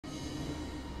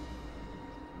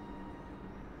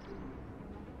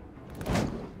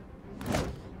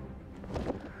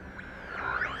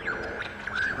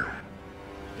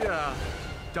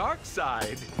dark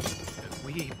side.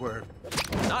 We were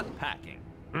not packing.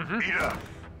 Enough.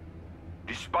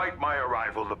 Despite my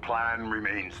arrival, the plan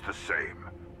remains the same.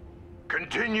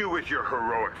 Continue with your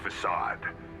heroic facade,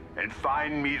 and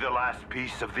find me the last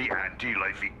piece of the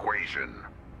anti-life equation.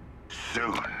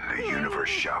 Soon, the universe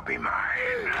shall be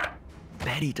mine.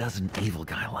 Bet he does an evil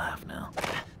guy laugh now.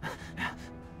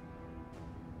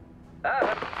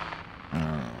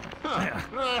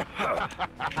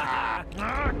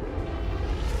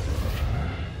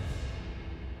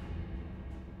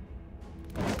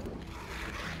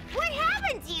 What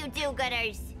happened to you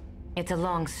do-gooders? It's a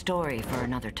long story for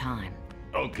another time.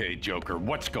 Okay, Joker,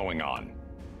 what's going on?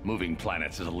 Moving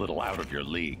planets is a little out of your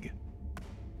league.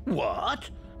 What?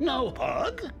 No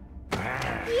hug?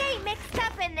 We ain't mixed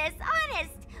up in this,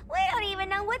 honest. We don't even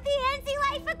know what the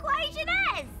anti-life equation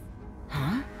is.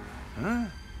 Huh?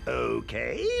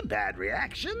 Okay, bad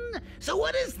reaction. So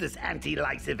what is this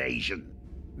anti-life evasion?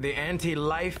 The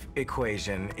anti-life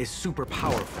equation is super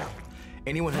powerful.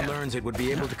 Anyone who learns it would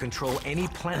be able to control any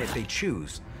planet they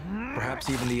choose. Perhaps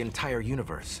even the entire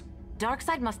universe.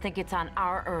 Darkseid must think it's on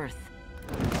our Earth.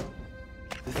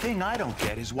 The thing I don't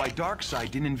get is why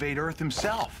Darkseid didn't invade Earth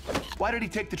himself. Why did he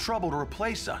take the trouble to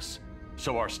replace us?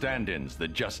 So our stand-ins, the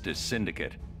Justice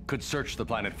Syndicate, could search the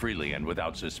planet freely and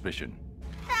without suspicion.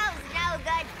 Those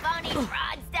no-good phony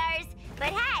fraudsters. But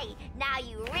hey, now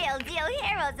you real-deal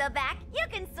heroes are back. You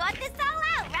can sort this all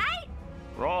out, right?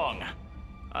 Wrong.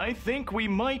 I think we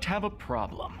might have a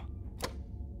problem.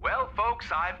 Well,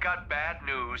 folks, I've got bad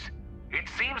news. It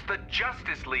seems the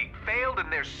Justice League failed in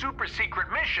their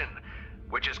super-secret mission,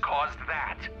 which has caused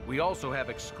that. We also have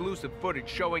exclusive footage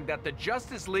showing that the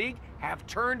Justice League have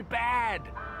turned bad.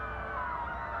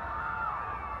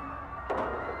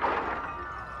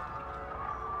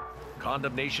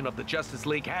 Condemnation of the Justice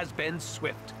League has been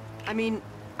swift. I mean,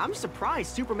 I'm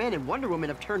surprised Superman and Wonder Woman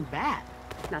have turned bad.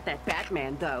 Not that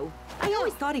Batman, though. I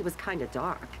always thought he was kind of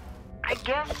dark. I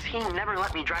guess he never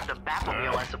let me drive the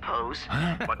Batmobile, I suppose.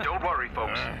 But don't worry,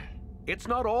 folks. It's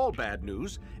not all bad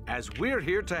news, as we're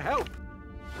here to help.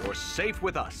 You're safe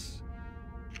with us.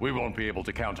 We won't be able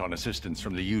to count on assistance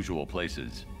from the usual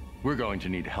places. We're going to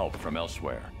need help from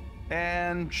elsewhere.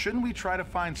 And shouldn't we try to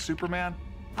find Superman?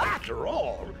 After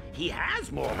all, he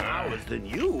has more powers than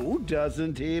you,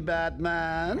 doesn't he,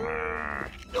 Batman?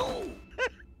 No!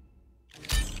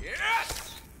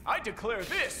 Yes! I declare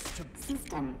this to...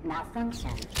 System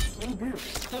malfunction. Reboot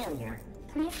failure.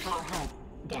 Please call help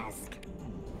desk.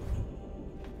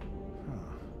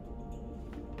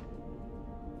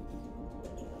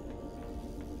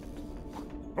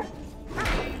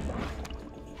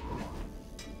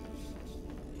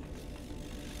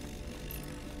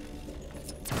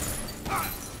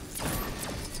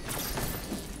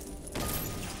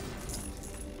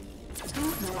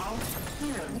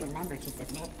 Heroes remember to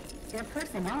submit their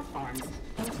personnel forms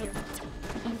into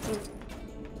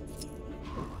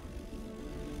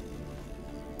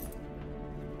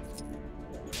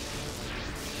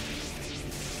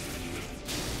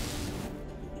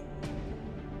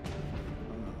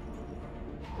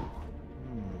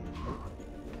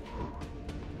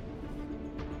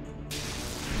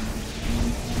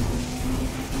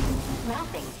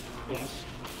laughing fish.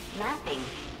 Laughing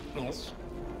fish.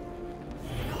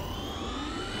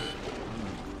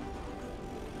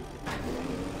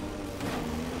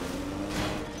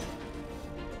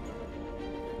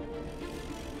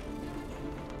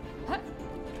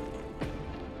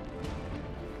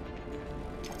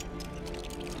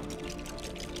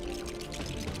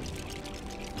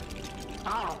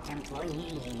 All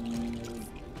employees.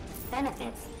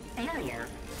 Benefits failure.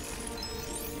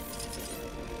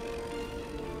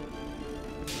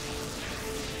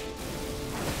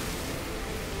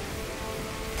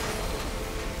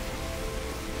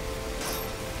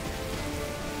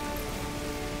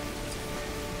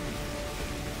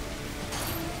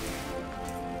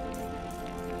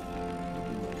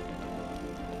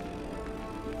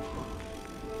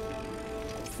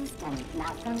 System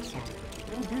malfunction.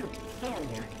 Reboot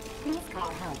failure. Please call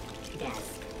help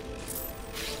desk.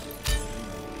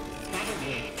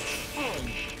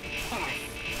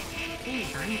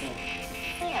 W-A-S-E-binded.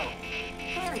 Fail.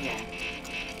 Failure.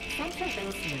 Central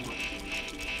base unit.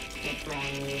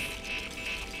 Displays.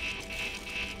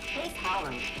 Base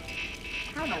hollow.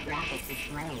 Holographic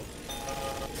display.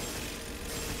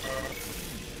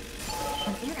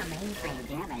 Computer mainframe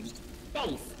damaged.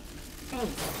 Base.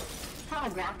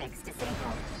 Holographics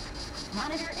disabled.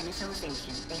 Monitor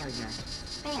initialization failure.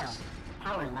 Fail.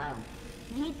 Power low.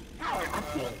 Need power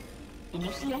update.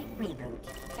 Initiate reboot.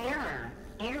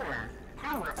 Error.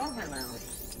 Power overload.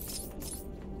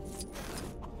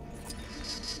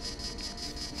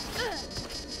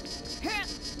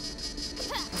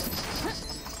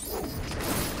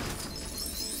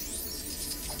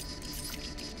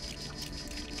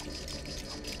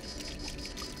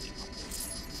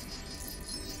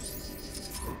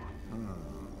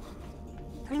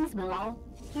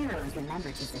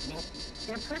 remember to submit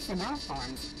their personnel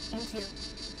forms into...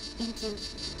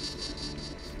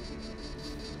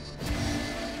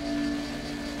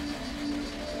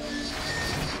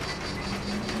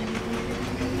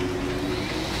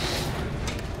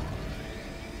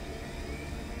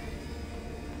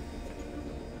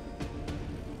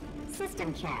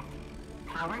 System check.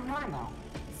 Power normal.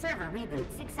 Server reboot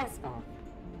successful.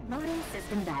 Loading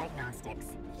system diagnostics.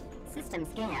 System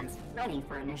scans ready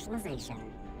for initialization.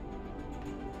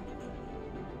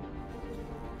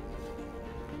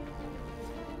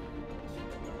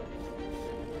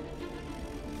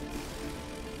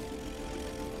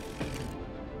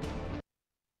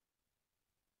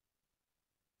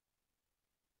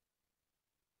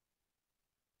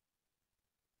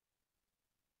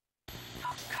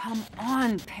 Come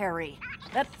on, Perry.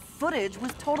 That footage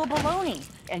was total baloney,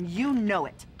 and you know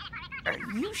it. Are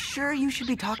you sure you should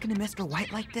be talking to Mr.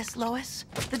 White like this, Lois?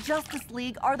 The Justice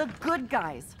League are the good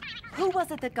guys. Who was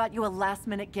it that got you a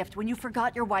last-minute gift when you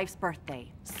forgot your wife's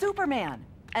birthday? Superman.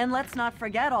 And let's not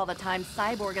forget all the times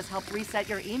Cyborg has helped reset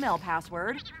your email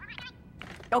password.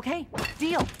 Okay,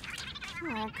 deal.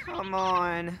 Oh, come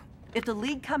on. If the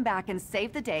League come back and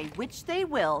save the day, which they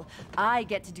will, I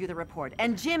get to do the report,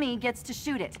 and Jimmy gets to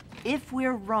shoot it. If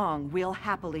we're wrong, we'll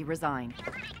happily resign.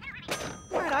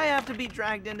 Why'd I have to be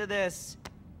dragged into this?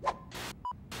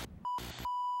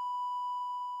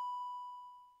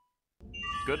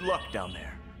 Good luck down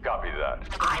there. Copy that.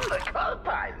 I'm the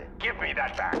co-pilot. Give me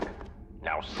that back.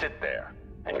 Now sit there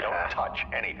and don't touch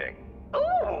anything.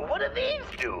 Ooh, what do these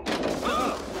do?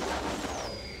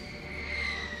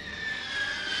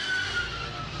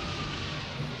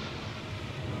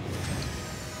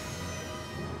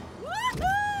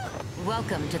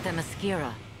 Welcome to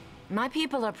Themyscira. My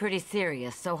people are pretty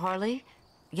serious, so Harley,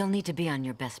 you'll need to be on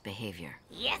your best behavior.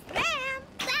 Yes, ma'am.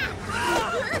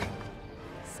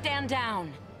 Stand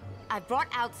down. I've brought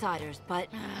outsiders, but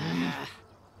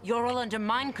you're all under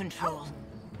mind control.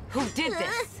 Who did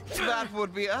this? That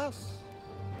would be us.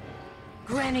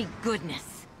 Granny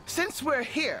goodness. Since we're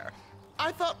here,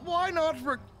 I thought why not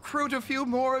recruit a few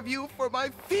more of you for my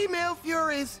female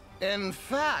furies? In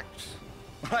fact,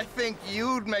 I think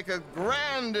you'd make a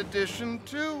grand addition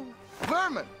too.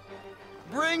 Vermin,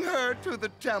 bring her to the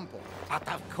temple. But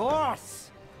of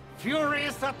course!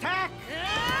 Furious attack!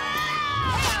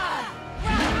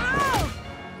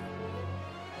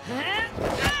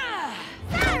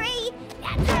 Sorry!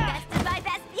 That's the best of my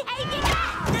best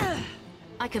behavior!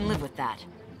 I can live with that.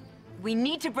 We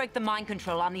need to break the mind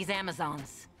control on these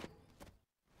Amazons.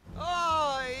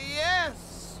 Oh,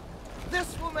 yes!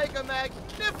 This will make a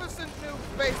magnificent new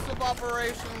base of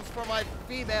operations for my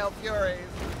female furies.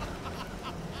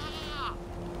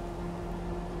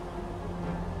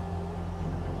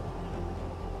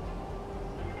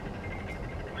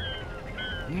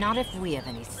 Not if we have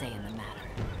any say in the matter.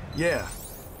 Yeah.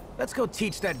 Let's go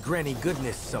teach that Granny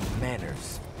goodness some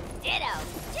manners. Ditto.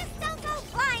 Just don't go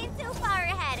flying too far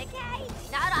ahead, okay?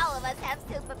 Not all of us have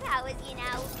superpowers, you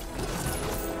know.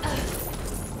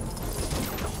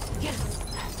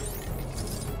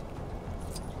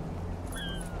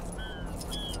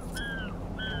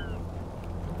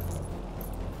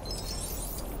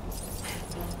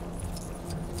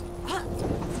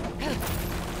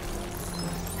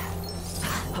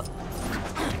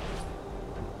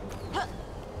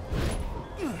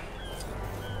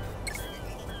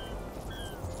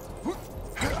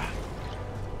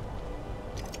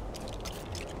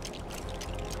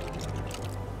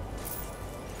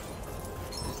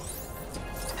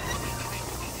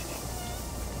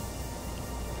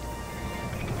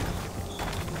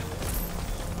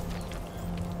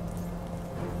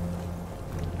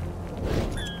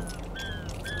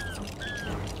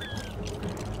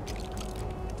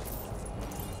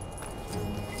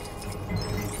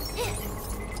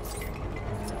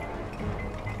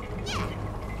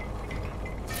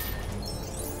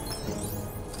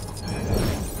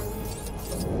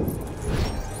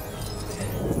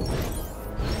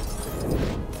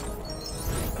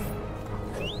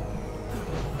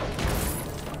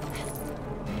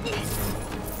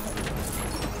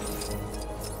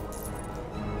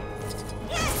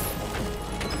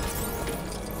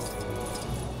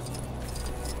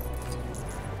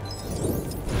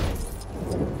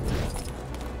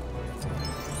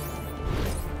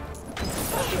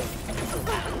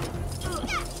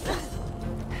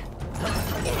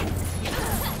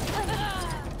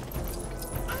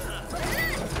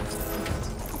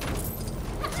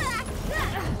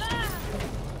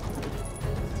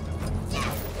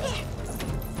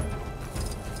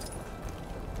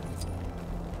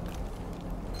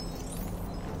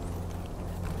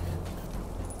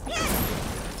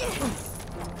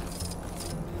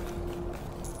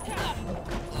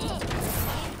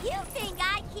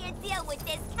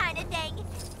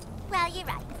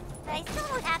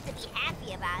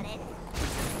 about it.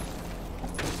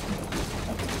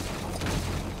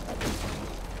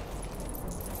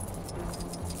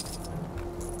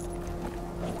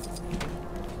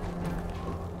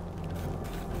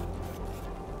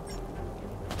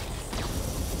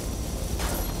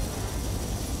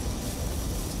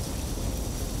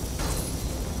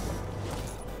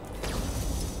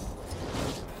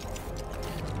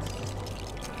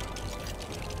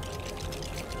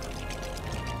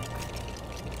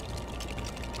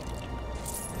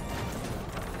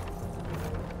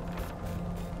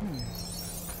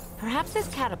 Perhaps this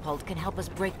catapult can help us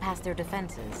break past their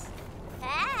defenses.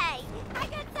 Hey, I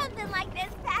got something like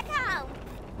this back home.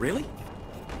 Really?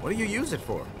 What do you use it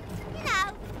for? You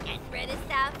know, get rid of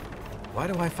stuff. Why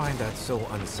do I find that so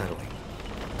unsettling?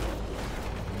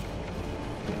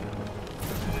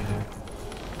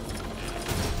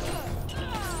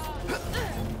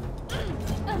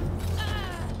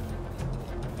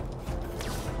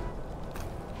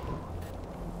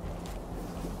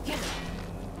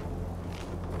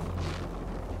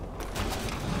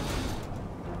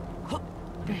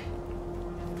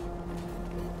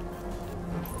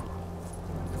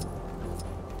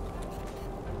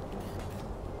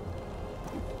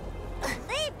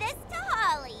 Leave this to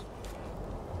Holly.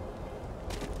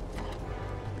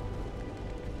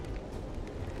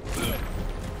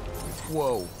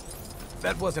 Whoa.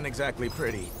 That wasn't exactly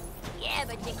pretty. Yeah,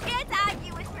 but you can't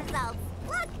argue with results.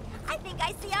 Look, I think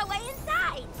I see our way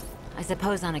inside. I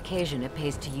suppose on occasion it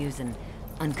pays to use an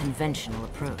unconventional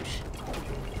approach.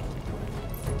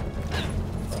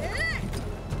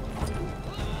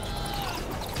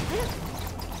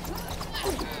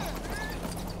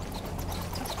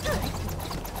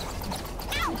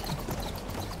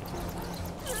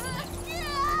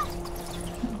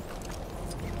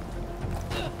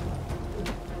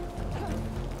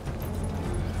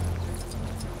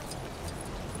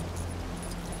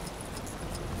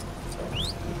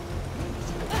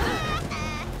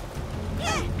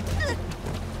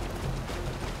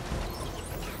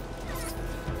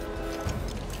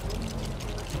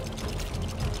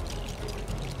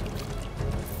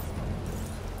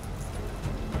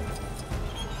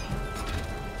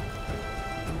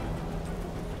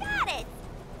 Got it.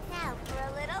 Now for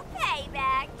a little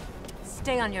payback.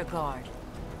 Stay on your guard.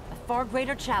 A far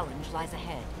greater challenge lies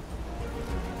ahead.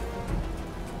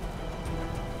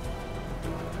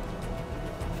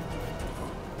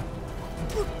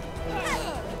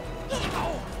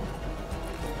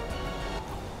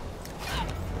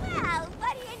 Well,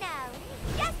 what do you know?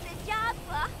 Just a job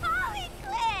for Harley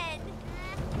Quinn.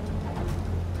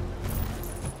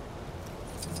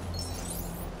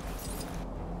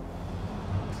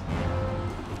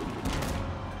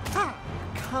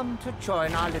 Come to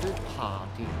join our little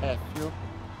party, Nephew.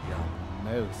 You're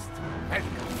most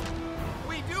welcome.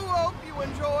 We do hope you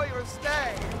enjoy your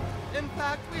stay. In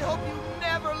fact, we hope you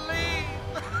never leave.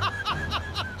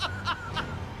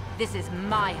 This is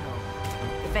my home.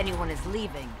 If anyone is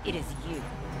leaving, it is you.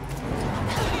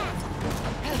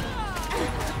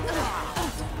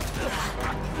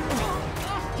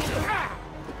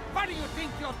 What do you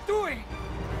think you're doing?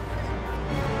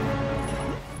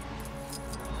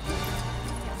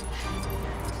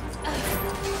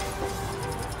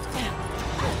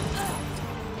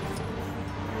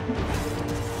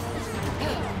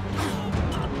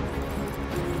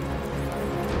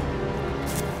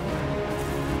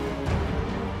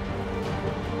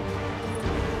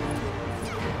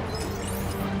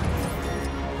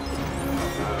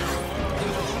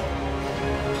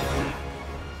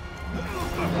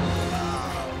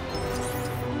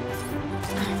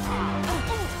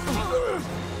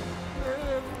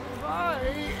 Why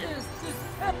is this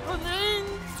happening?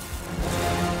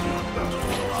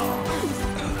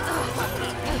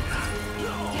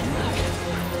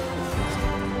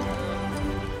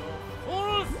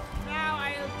 Fools! Now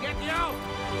I'll get you!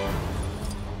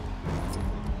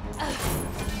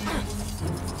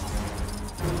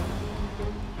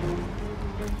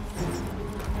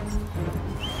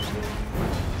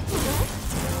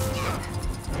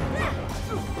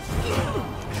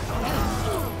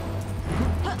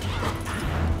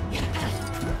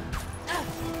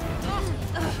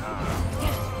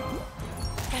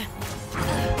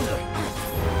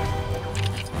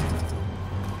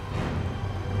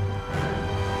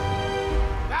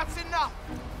 That's enough.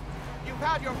 You've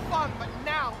had your fun, but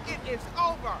now it is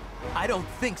over. I don't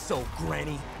think so,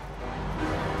 Granny.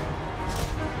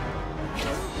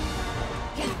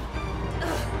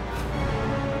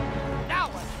 Now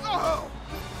let's go.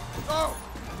 Oh,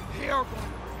 here.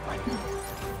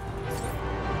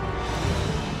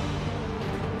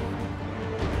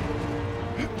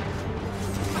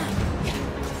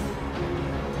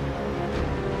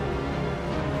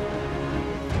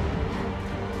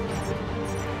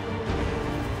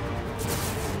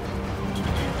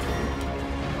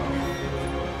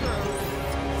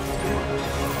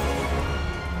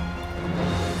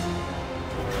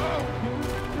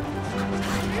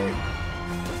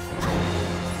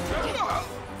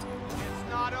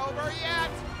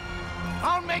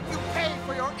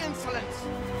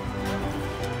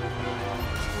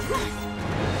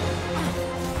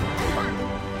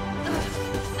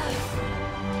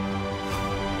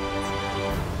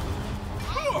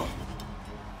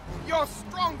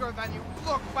 stronger than you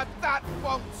look, but that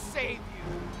won't save you.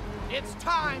 It's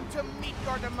time to meet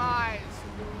your demise.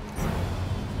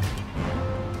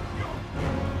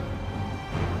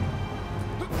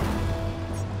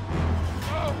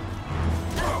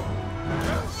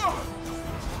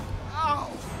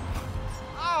 Ow!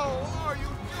 How are you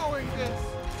doing this?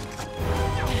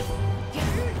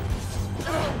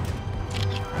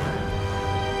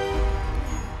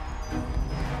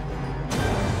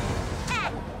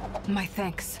 My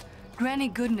thanks. Granny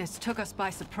Goodness took us by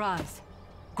surprise.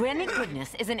 Granny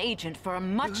Goodness is an agent for a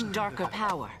much darker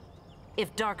power.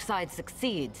 If Darkseid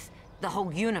succeeds, the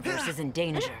whole universe is in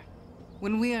danger.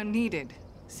 When we are needed,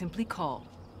 simply call.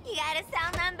 You got a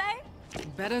cell number?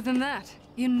 Better than that.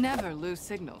 You never lose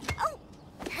signal. Oh!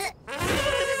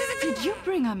 Did you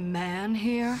bring a man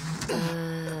here?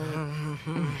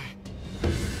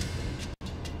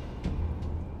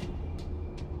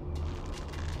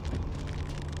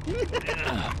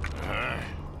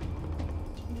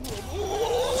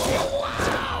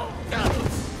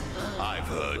 I've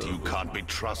heard you can't be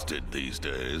trusted these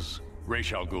days.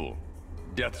 Ra's al Ghul,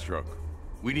 Deathstroke,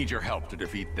 we need your help to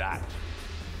defeat that.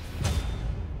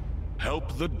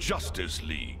 Help the Justice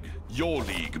League. Your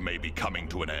league may be coming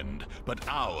to an end, but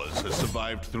ours has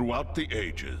survived throughout the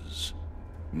ages.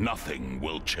 Nothing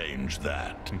will change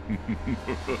that.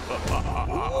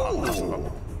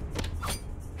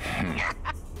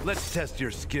 Let's test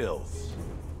your skills.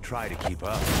 Try to keep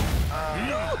up.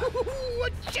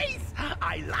 Chase!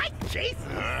 I like Chase!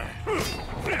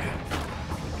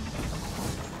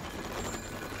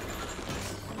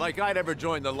 Like I'd ever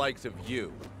join the likes of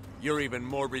you. You're even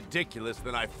more ridiculous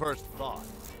than I first thought.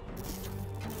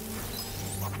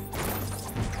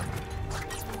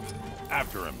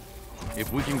 After him.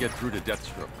 If we can get through to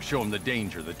Deathstroke, show him the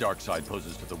danger the Darkseid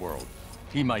poses to the world,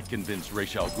 he might convince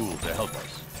Ra's al Ghul to help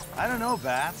us. I don't know,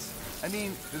 Bats. I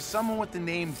mean, does someone with the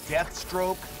name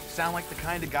Deathstroke sound like the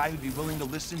kind of guy who'd be willing to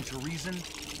listen to reason?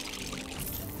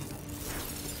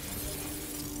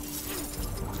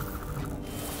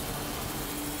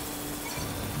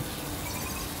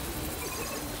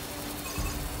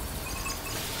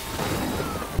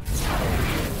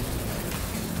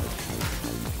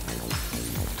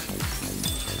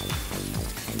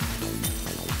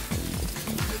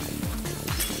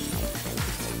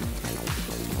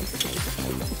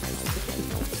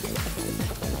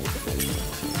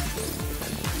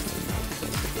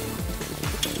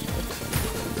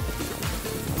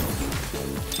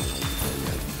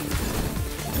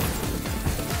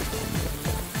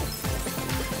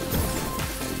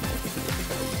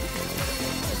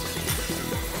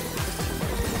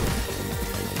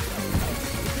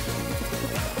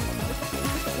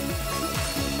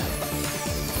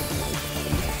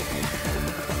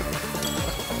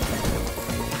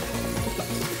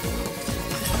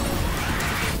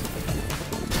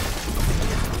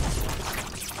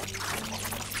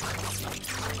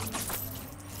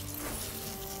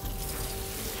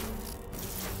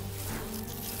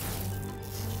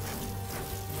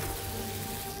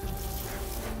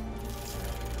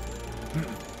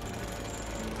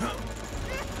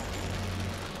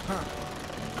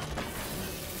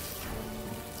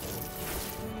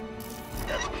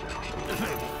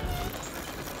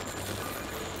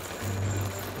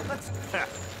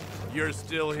 You're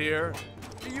still here?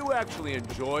 Do you actually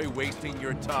enjoy wasting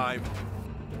your time?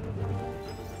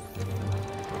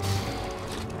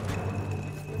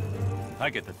 I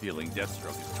get the feeling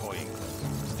Deathstroke is toying with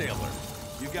us. Stay alert.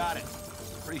 You got it.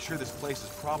 Pretty sure this place is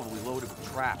probably loaded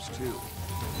with traps, too.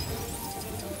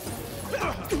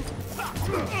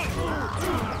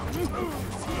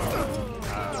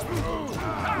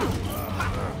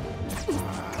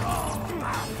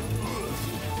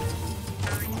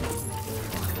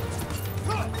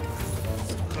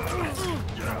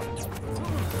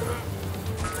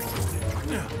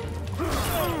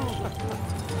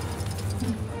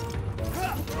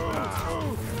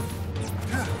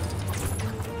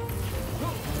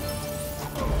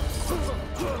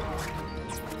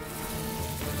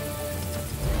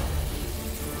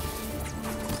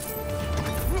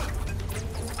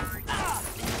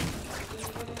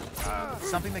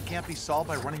 Something that can't be solved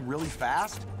by running really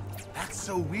fast? That's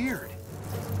so weird.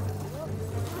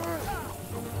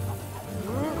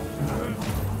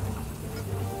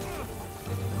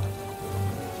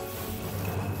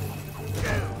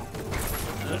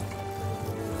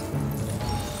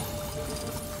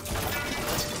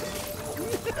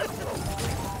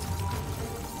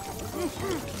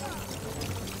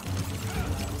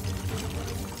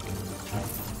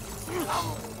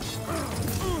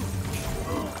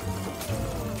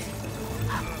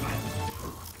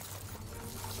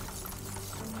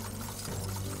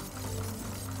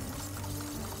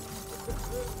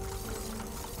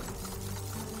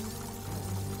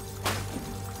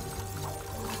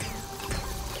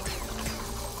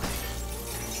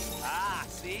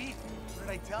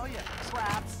 I tell you?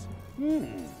 Traps.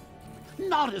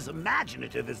 Not as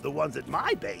imaginative as the ones at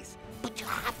my base, but you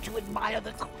have to admire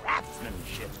the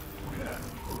craftsmanship.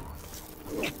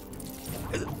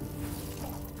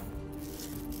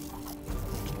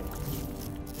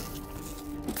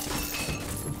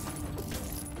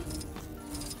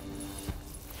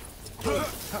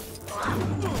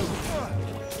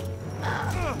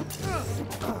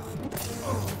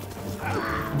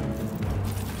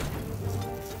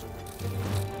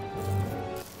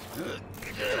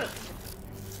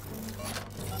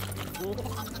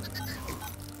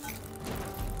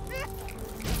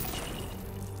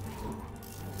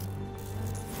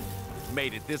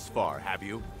 Made it this far, have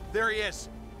you? There he is.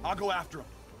 I'll go after him.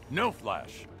 No,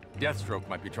 Flash. Deathstroke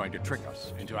might be trying to trick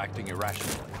us into acting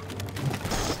irrationally.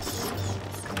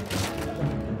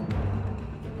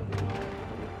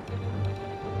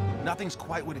 Nothing's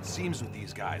quite what it seems with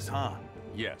these guys, huh?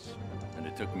 Yes, and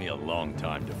it took me a long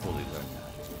time to fully learn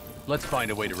that. Let's find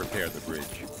a way to repair the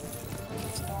bridge.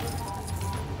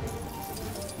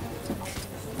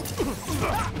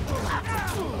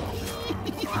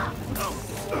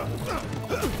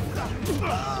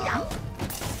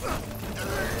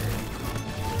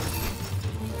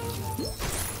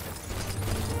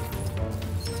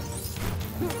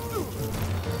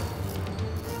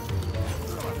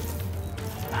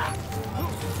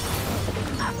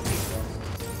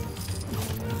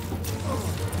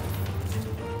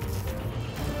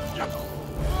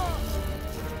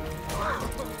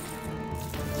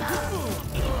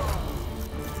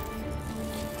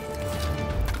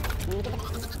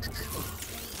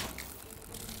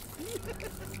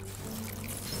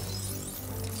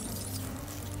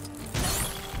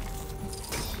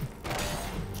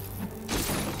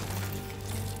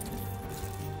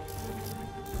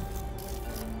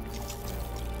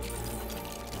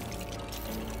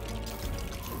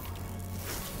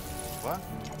 What?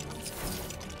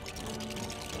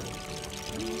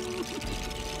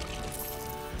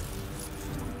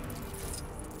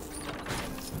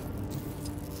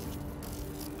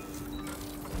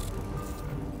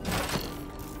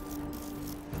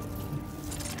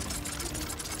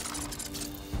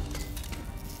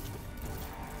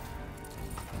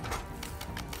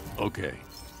 Okay,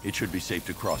 it should be safe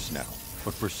to cross now,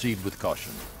 but proceed with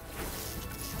caution.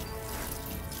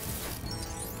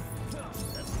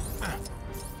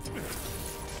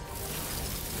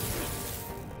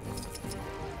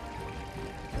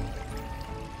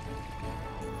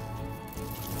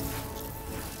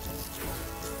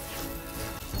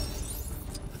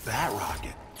 That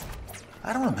rocket.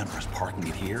 I don't remember us parking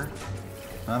it here.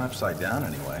 Not upside down,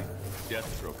 anyway.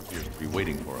 Deathstroke appears to be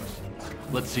waiting for us.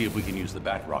 Let's see if we can use the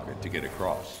bat rocket to get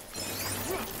across.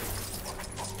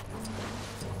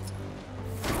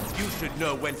 You should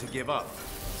know when to give up.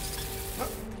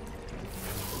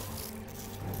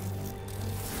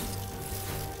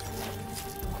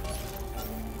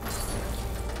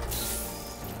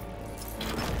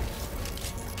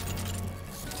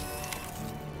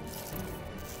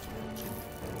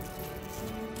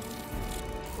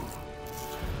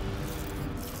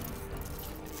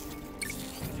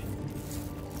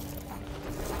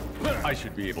 I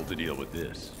should be able to deal with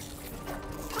this.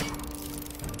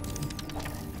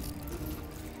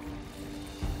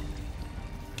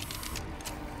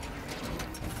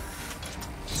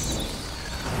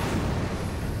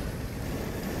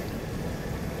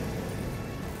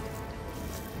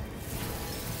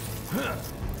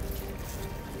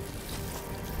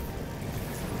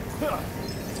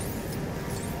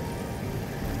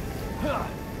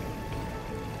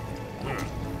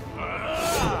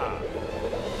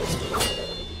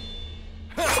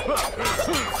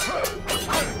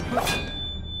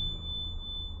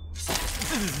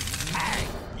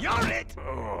 You're it!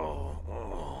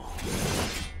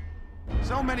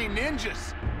 So many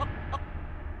ninjas!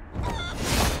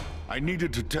 I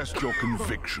needed to test your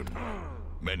conviction.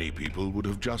 Many people would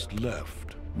have just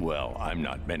left. Well, I'm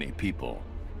not many people.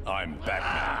 I'm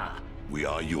Batman. We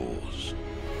are yours.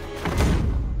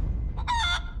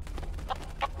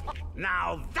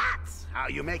 Now that's how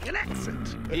you make an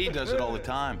exit. He does it all the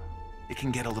time. It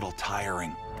can get a little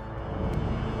tiring.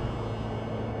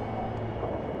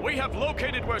 We have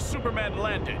located where Superman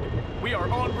landed. We are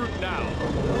en route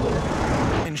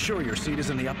now. Ensure your seat is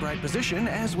in the upright position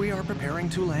as we are preparing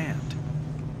to land.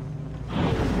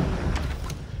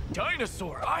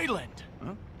 Dinosaur Island!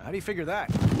 Huh? How do you figure that?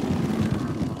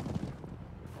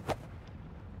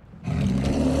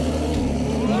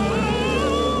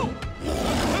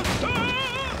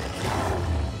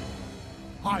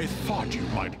 I thought you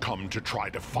might come to try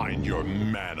to find your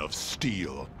Man of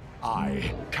Steel.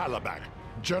 I, Calabac,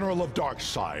 General of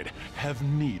Darkseid, have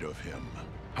need of him.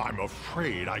 I'm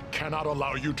afraid I cannot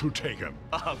allow you to take him.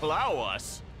 Allow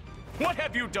us? What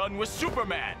have you done with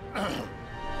Superman?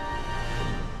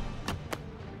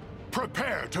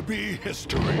 Prepare to be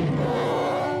history.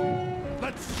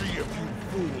 Let's see if you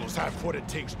fools have what it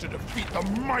takes to defeat the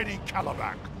mighty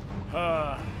Calabac.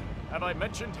 Have I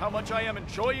mentioned how much I am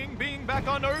enjoying being back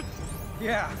on Earth?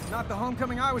 Yeah, not the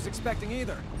homecoming I was expecting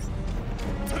either.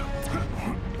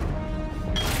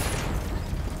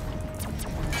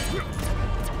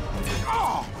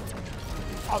 Oh!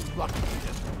 Unlucky,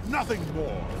 nothing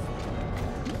more.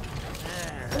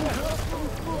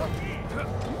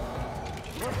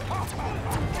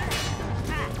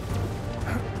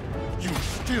 You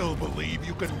still believe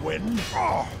you can win?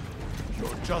 Oh!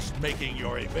 You're just making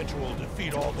your eventual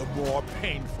defeat all the more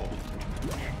painful.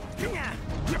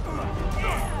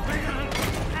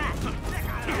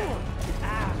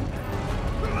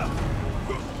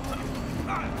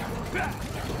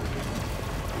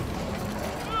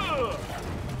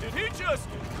 Did he just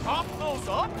pop those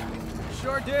up?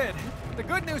 Sure did. The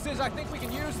good news is I think we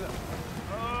can use them.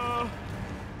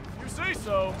 You say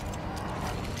so.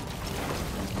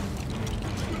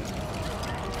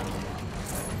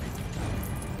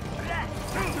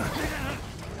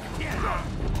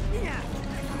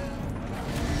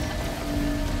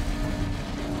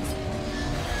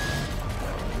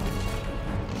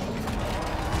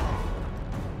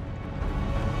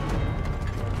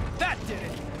 That did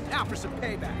it! Now for some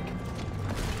payback.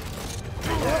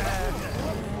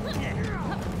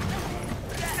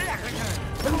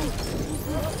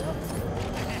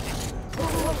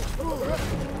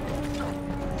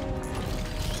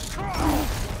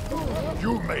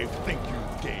 You may think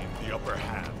you've gained the upper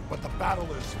hand, but the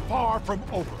battle is far from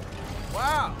over.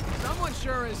 Wow, someone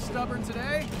sure is stubborn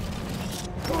today.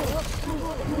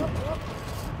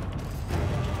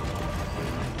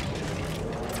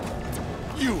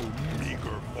 You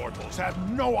meager mortals have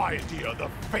no idea the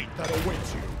fate that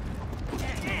awaits you.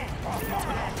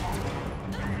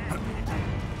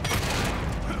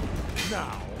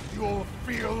 Now you'll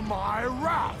feel my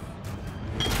wrath.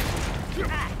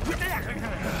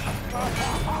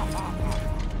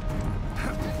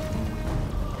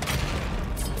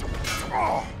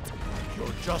 Oh,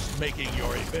 you're just making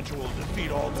your eventual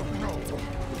defeat all the...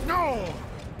 No!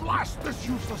 Blast this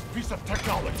useless piece of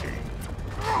technology!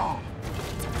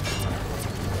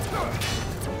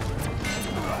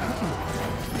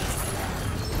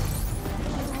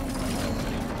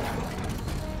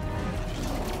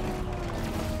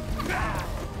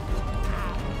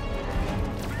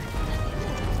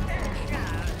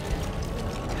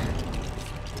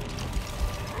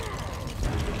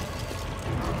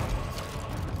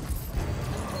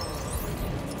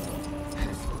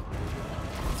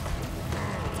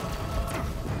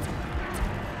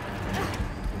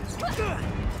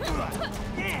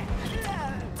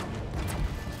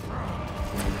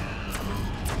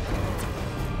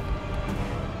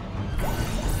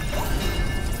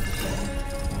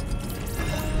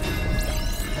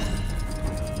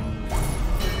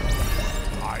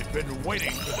 I've been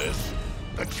waiting for this.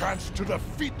 The chance to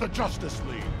defeat the Justice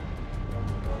League.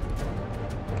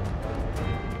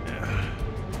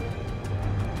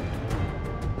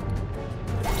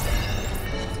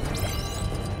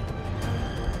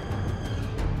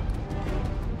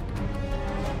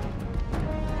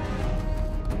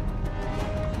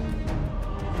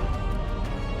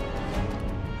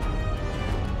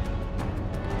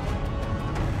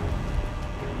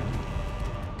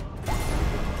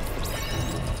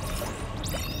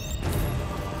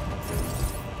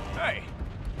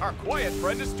 Our quiet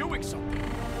friend is doing something.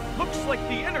 Looks like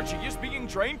the energy is being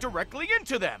drained directly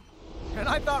into them. And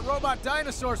I thought robot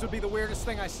dinosaurs would be the weirdest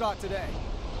thing I saw today.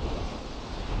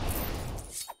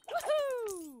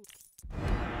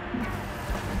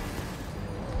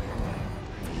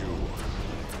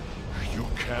 You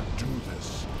can't do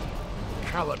this.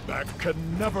 Calabac can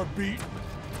never be...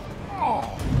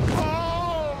 Oh!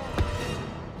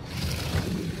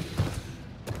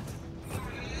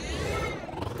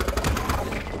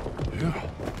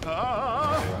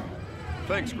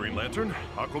 Thanks, Green Lantern,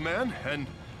 Aquaman, and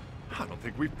I don't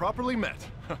think we've properly met.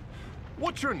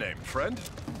 What's your name, friend?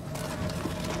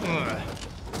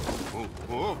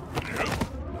 No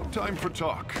time for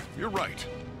talk. You're right.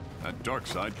 That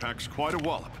Darkseid packs quite a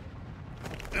wallop.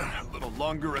 A little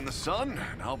longer in the sun,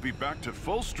 and I'll be back to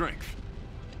full strength.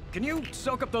 Can you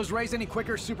soak up those rays any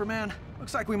quicker, Superman?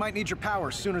 Looks like we might need your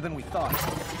powers sooner than we thought.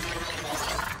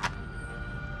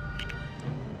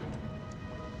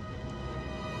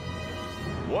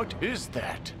 What is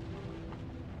that?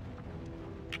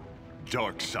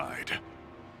 Darkseid.